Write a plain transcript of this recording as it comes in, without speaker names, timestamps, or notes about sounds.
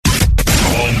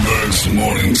Holmberg's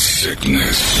morning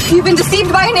sickness. You've been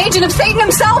deceived by an agent of Satan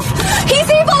himself. He's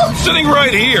evil. Sitting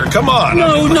right here. Come on.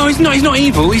 No, he's not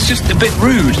evil. He's just a bit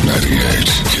rude. 98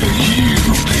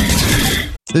 KUPD.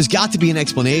 There's got to be an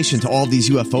explanation to all of these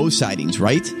UFO sightings,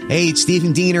 right? Hey, it's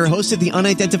Stephen Diener, host of the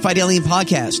Unidentified Alien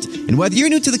Podcast. And whether you're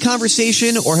new to the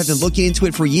conversation or have been looking into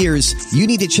it for years, you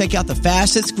need to check out the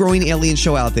fastest growing alien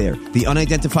show out there, the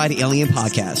Unidentified Alien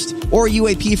Podcast, or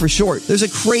UAP for short. There's a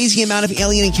crazy amount of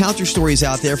alien encounter stories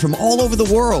out there from all over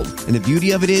the world. And the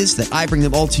beauty of it is that I bring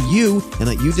them all to you and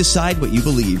let you decide what you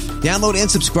believe. Download and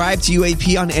subscribe to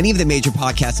UAP on any of the major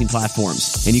podcasting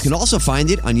platforms. And you can also find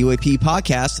it on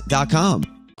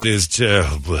UAPpodcast.com.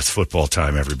 It's football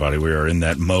time, everybody. We are in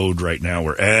that mode right now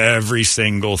where every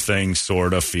single thing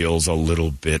sort of feels a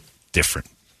little bit different.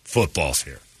 Football's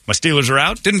here. My Steelers are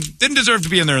out. Didn't deserve to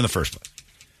be in there in the first place.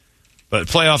 But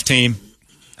playoff team,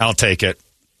 I'll take it.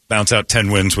 Bounce out 10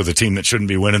 wins with a team that shouldn't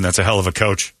be winning. That's a hell of a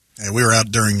coach. Yeah, we were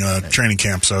out during training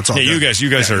camp, so it's all good.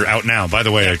 You guys are out now. By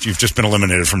the way, you've just been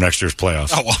eliminated from next year's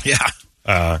playoffs. Oh, well,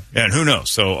 yeah. And who knows?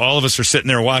 So all of us are sitting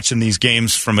there watching these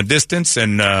games from a distance,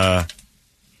 and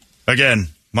again,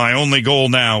 my only goal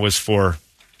now is for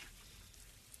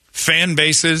fan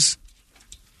bases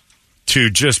to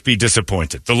just be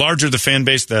disappointed. The larger the fan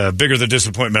base, the bigger the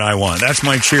disappointment I want. That's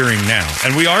my cheering now.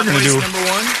 And we are going to do... number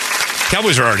one?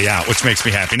 Cowboys are already out, which makes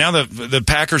me happy. Now the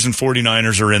Packers and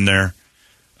 49ers are in there.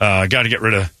 Got to get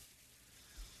rid of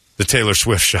the Taylor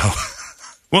Swift show.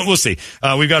 We'll see.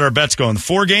 We've got our bets going. The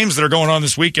 4 games that are going on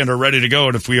this weekend are ready to go.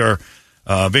 And if we are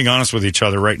being honest with each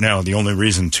other right now, the only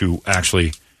reason to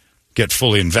actually get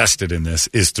fully invested in this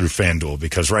is through FanDuel,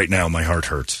 because right now my heart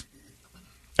hurts.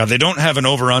 Now, they don't have an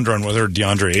over-under on whether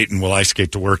DeAndre Ayton will ice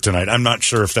skate to work tonight. I'm not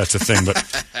sure if that's a thing,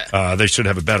 but they should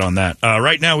have a bet on that.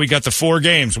 Right now, we got the 4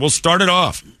 games. We'll start it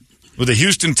off with the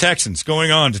Houston Texans going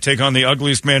on to take on the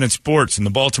ugliest man in sports and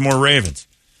the Baltimore Ravens.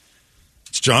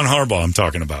 It's John Harbaugh I'm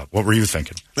talking about. What were you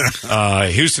thinking?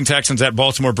 Houston Texans at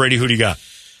Baltimore. Brady, who do you got?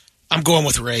 I'm going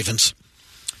with the Ravens.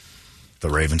 The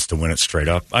Ravens to win it straight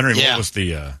up? I don't even know what was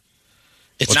the...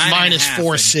 It's minus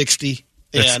 460.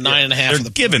 Yeah, 9.5. They're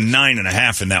giving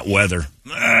 9.5 in that weather.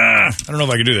 I don't know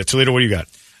if I can do that. Toledo, what do you got?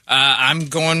 I'm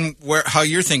going how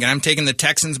you're thinking. I'm taking the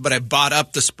Texans, but I bought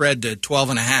up the spread to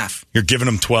 12.5. You're giving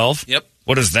them 12? Yep.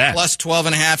 What is that? Plus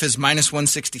 12.5 is minus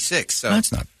 166. So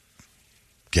that's not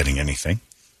getting anything.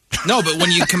 No, but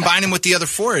when you combine them with the other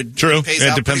 4, it True. pays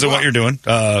It depends on what you're doing.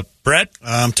 Brett?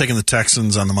 I'm taking the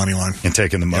Texans on the money line. And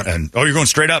taking the money. Yep. You're going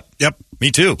straight up? Yep.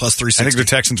 Me too. Plus 360. I think the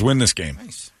Texans win this game.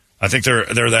 Nice. I think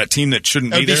they're that team that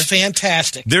shouldn't be there. That would be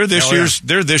fantastic. They're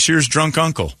this year's drunk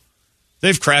uncle.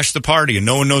 They've crashed the party, and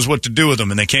no one knows what to do with him,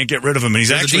 and they can't get rid of him. And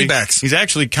he's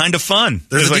actually kind of fun.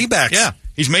 They're the D-backs. Yeah,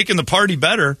 he's making the party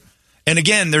better. And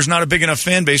again, there's not a big enough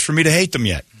fan base for me to hate them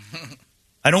yet.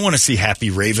 I don't want to see happy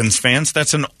Ravens fans.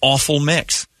 That's an awful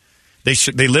mix.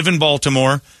 They live in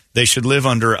Baltimore. They should live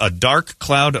under a dark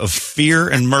cloud of fear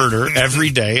and murder every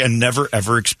day and never,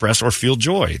 ever express or feel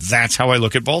joy. That's how I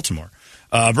look at Baltimore.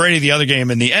 Brady, the other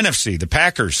game in the NFC, the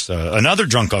Packers, another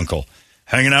drunk uncle,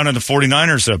 hanging out in the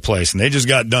 49ers place, and they just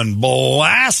got done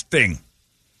blasting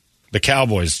the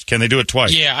Cowboys. Can they do it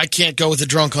twice? Yeah, I can't go with the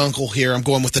drunk uncle here. I'm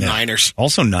going with the Niners.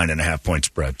 Also 9.5 point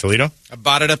spread. Toledo? I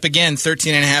bought it up again,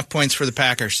 13.5 points for the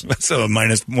Packers. So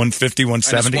minus 150,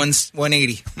 170? Minus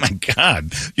 180. Oh, my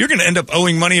God. You're going to end up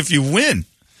owing money if you win.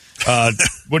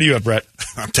 What do you have, Brett?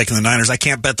 I'm taking the Niners. I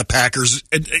can't bet the Packers.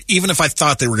 Even if I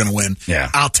thought they were going to win,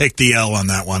 I'll take the L on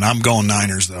that one. I'm going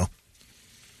Niners, though.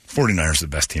 49ers are the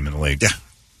best team in the league. Yeah.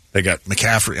 They got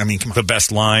McCaffrey. I mean, come on. The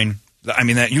best line. I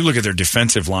mean, that you look at their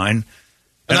defensive line.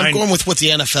 And I'm going with what the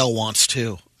NFL wants,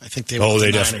 too. I think they want they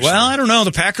definitely. Well, I don't know.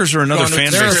 The Packers are another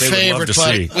fan base they would love to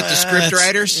see. With the script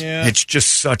writers? Yeah. It's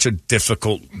just such a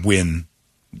difficult win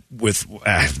with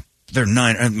they're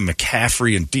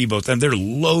McCaffrey and Debo. They're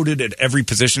loaded at every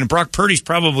position. And Brock Purdy's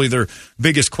probably their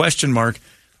biggest question mark.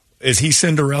 Is he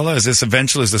Cinderella? Is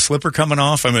the slipper coming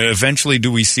off? I mean, eventually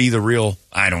do we see the real?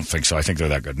 I don't think so. I think they're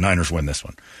that good. Niners win this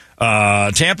one.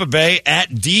 Tampa Bay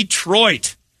at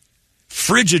Detroit.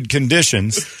 Frigid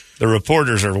conditions. The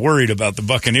reporters are worried about the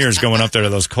Buccaneers going up there to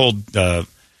those cold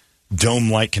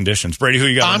dome-like conditions. Brady, who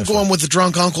you got? I'm going with the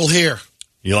drunk uncle here.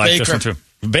 You like this one too?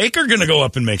 Baker going to go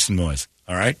up and make some noise.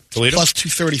 All right, Toledo? Plus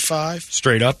 235.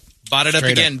 Straight up? Bought it up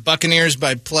again. Buccaneers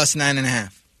by plus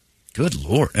 9.5. Good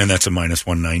Lord. And that's a minus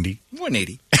 190?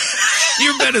 180.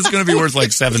 Your bet is going to be worth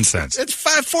like 7 cents. It's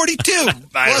 542.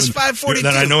 Plus 542.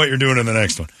 Then I know what you're doing in the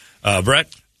next one. Brett?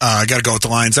 I got to go with the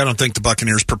Lions. I don't think the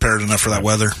Buccaneers prepared enough for that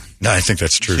weather. No, I think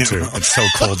that's true, too. It's so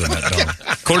cold in that dome.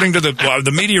 According to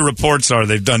the media reports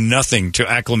they've done nothing to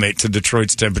acclimate to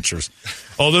Detroit's temperatures.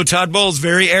 Although Todd Bowles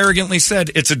very arrogantly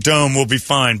said, it's a dome, we'll be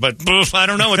fine. But I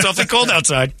don't know, it's awfully cold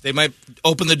outside. They might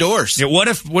open the doors. Yeah, what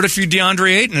if you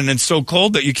DeAndre Ayton and it's so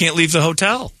cold that you can't leave the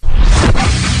hotel?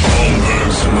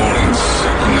 Holmberg's morning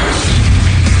sickness.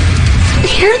 You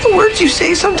hear the words you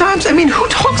say sometimes? I mean, who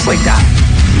talks like that?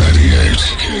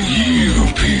 98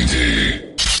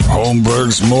 KUPD.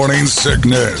 Holmberg's morning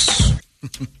sickness.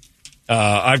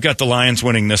 I've got the Lions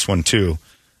winning this one, too.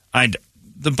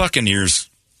 The Buccaneers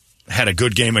had a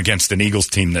good game against an Eagles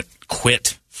team that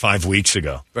quit 5 weeks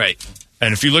ago. Right.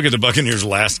 And if you look at the Buccaneers'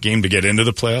 last game to get into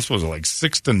the playoffs, was it like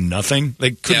 6-0?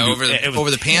 They couldn't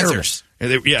over the Panthers.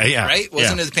 Yeah. Right?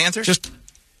 Wasn't it the Panthers?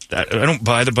 I don't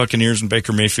buy the Buccaneers and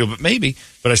Baker Mayfield,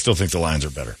 but I still think the Lions are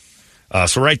better.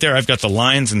 So right there, I've got the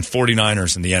Lions and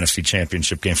 49ers in the NFC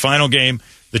Championship game. Final game,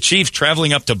 the Chiefs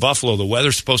traveling up to Buffalo. The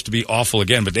weather's supposed to be awful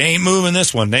again, but they ain't moving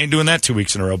this one. They ain't doing that 2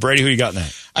 weeks in a row. Brady, who you got in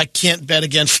that? I can't bet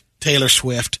against Taylor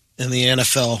Swift in the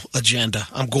NFL agenda.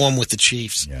 I'm going with the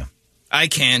Chiefs. Yeah, I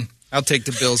can. I'll take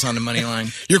the Bills on the money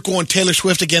line. You're going Taylor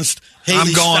Swift against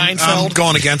Haley Steinfeld? I'm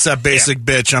going against that basic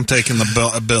bitch. I'm taking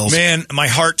the Bills. Man, my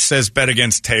heart says bet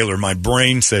against Taylor. My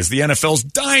brain says the NFL's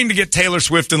dying to get Taylor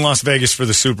Swift in Las Vegas for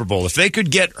the Super Bowl. If they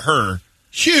could get her,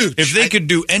 huge. If they could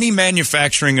do any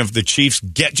manufacturing of the Chiefs,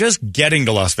 just getting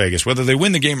to Las Vegas, whether they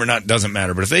win the game or not doesn't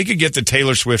matter. But if they could get the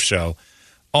Taylor Swift show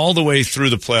all the way through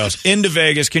the playoffs into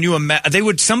Vegas, can you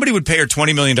imagine? Somebody would pay her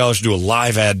 $20 million to do a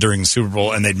live ad during the Super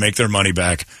Bowl, and they'd make their money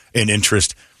back in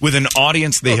interest with an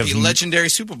audience they have. It'd be a legendary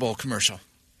Super Bowl commercial.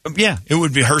 Yeah, it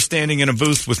would be her standing in a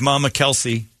booth with Mama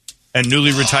Kelsey and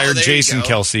newly retired Jason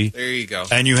Kelsey. There you go.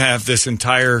 And you have this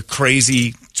entire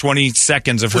crazy 20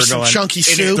 seconds of her some going chunky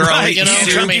soup. They're all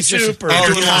chunky soup or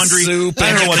doing laundry. Soup.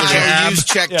 I don't know what to use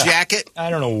check jacket. I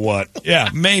don't know what. Yeah,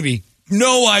 maybe.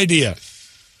 No idea.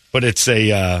 But it's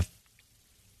I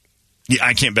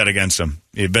can't bet against them.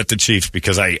 You bet the Chiefs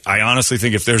because I honestly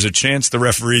think if there's a chance the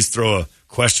referees throw a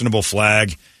questionable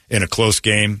flag in a close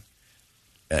game,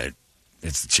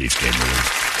 it's the Chiefs game to lose.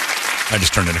 I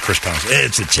just turned into Chris Collins.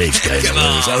 It's a Chiefs game to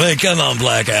lose. I mean, come on,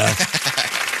 Blackout.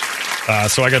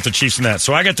 So I got the Chiefs in that.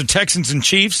 So I got the Texans and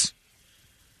Chiefs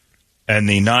and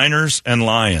the Niners and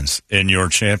Lions in your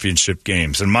championship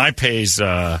games. And my pay's...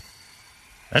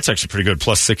 that's actually pretty good,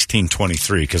 plus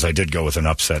 16.23, because I did go with an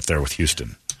upset there with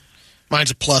Houston.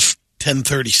 Mine's a plus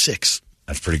 10.36.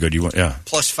 That's pretty good.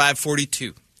 Plus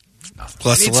 5.42.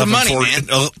 Plus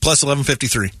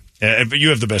 11.53. Yeah, but you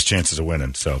have the best chances of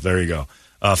winning, so there you go.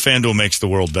 FanDuel makes the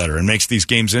world better and makes these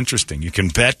games interesting. You can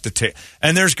bet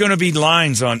and there's going to be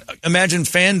lines on. Imagine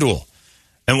FanDuel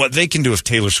and what they can do if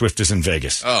Taylor Swift is in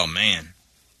Vegas. Oh man.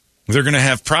 They're going to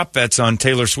have prop bets on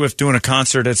Taylor Swift doing a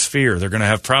concert at Sphere. They're going to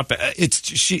have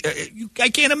I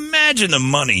can't imagine the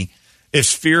money if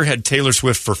Sphere had Taylor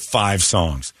Swift for 5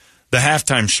 songs. The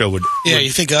halftime show would... Yeah,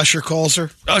 you think Usher calls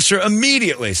her? Usher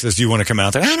immediately says, do you want to come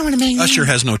out there? I don't want to make... Usher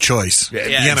has no choice.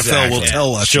 Yeah, the NFL will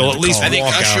tell Usher. She'll at least I think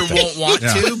walk Usher out there. won't want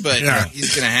to, but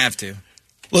he's going to have to.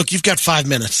 Look, you've got 5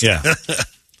 minutes. Yeah.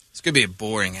 It's going to be a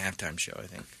boring halftime show, I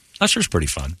think. Usher's pretty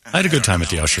fun. I had a good time at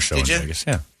the Usher show in Vegas.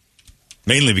 Yeah.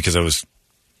 Mainly because I was...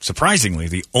 surprisingly,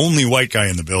 the only white guy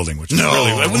in the building, which no,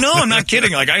 I'm not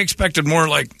kidding. Like I expected more.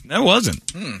 Like that wasn't.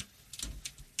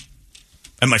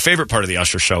 And my favorite part of the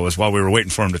Usher show was while we were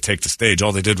waiting for him to take the stage,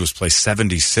 all they did was play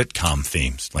 70s sitcom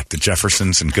themes, like the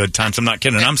Jeffersons and Good Times. I'm not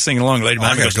kidding. And I'm singing along. Lady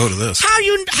I gotta go to this. How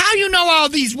you know all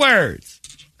these words?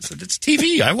 I said it's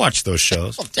TV. I watch those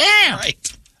shows. Oh, damn.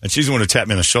 Right. And she's the one who tapped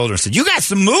me on the shoulder and said, "You got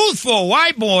some moves for a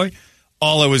white boy."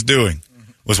 All I was doing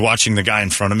was watching the guy in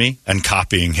front of me and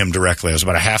copying him directly. I was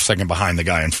about a half second behind the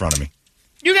guy in front of me.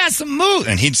 You got some moves.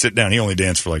 And he'd sit down. He only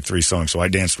danced for like 3 songs, so I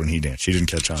danced when he danced. She didn't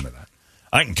catch on to that.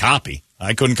 I can copy.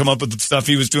 I couldn't come up with the stuff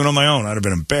he was doing on my own. I'd have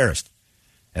been embarrassed.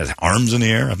 Has arms in the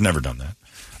air. I've never done that.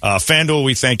 FanDuel,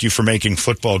 we thank you for making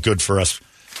football good for us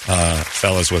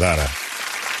fellas without a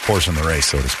horse in the race,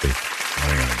 so to speak. What are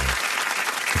you going to do?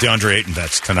 DeAndre Ayton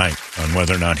bets tonight on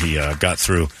whether or not he got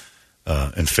through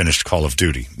and finished Call of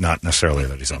Duty. Not necessarily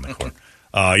that he's on the court.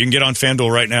 You can get on FanDuel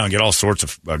right now and get all sorts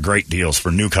of great deals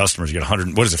for new customers. You get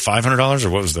 $500, or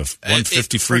what was the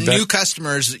 $150 free bet? For new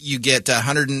customers, you get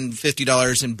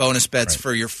 $150 in bonus bets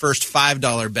for your first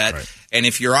 $5 bet. Right. And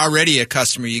if you're already a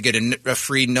customer, you get a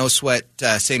free no-sweat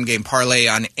same-game parlay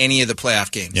on any of the playoff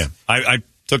games. Yeah. I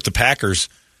took the Packers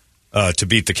to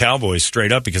beat the Cowboys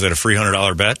straight up because I had a free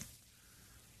 $100 bet.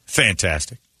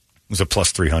 Fantastic. was a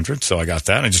plus 300, so I got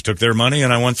that. I just took their money,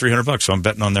 and I won $300, so I'm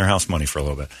betting on their house money for a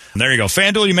little bit. And there you go.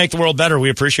 FanDuel, you make the world better. We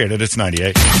appreciate it. It's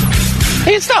 98.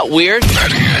 Hey, it's not weird.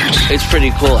 It's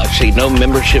pretty cool, actually. No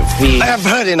membership fee. I have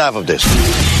heard enough of this.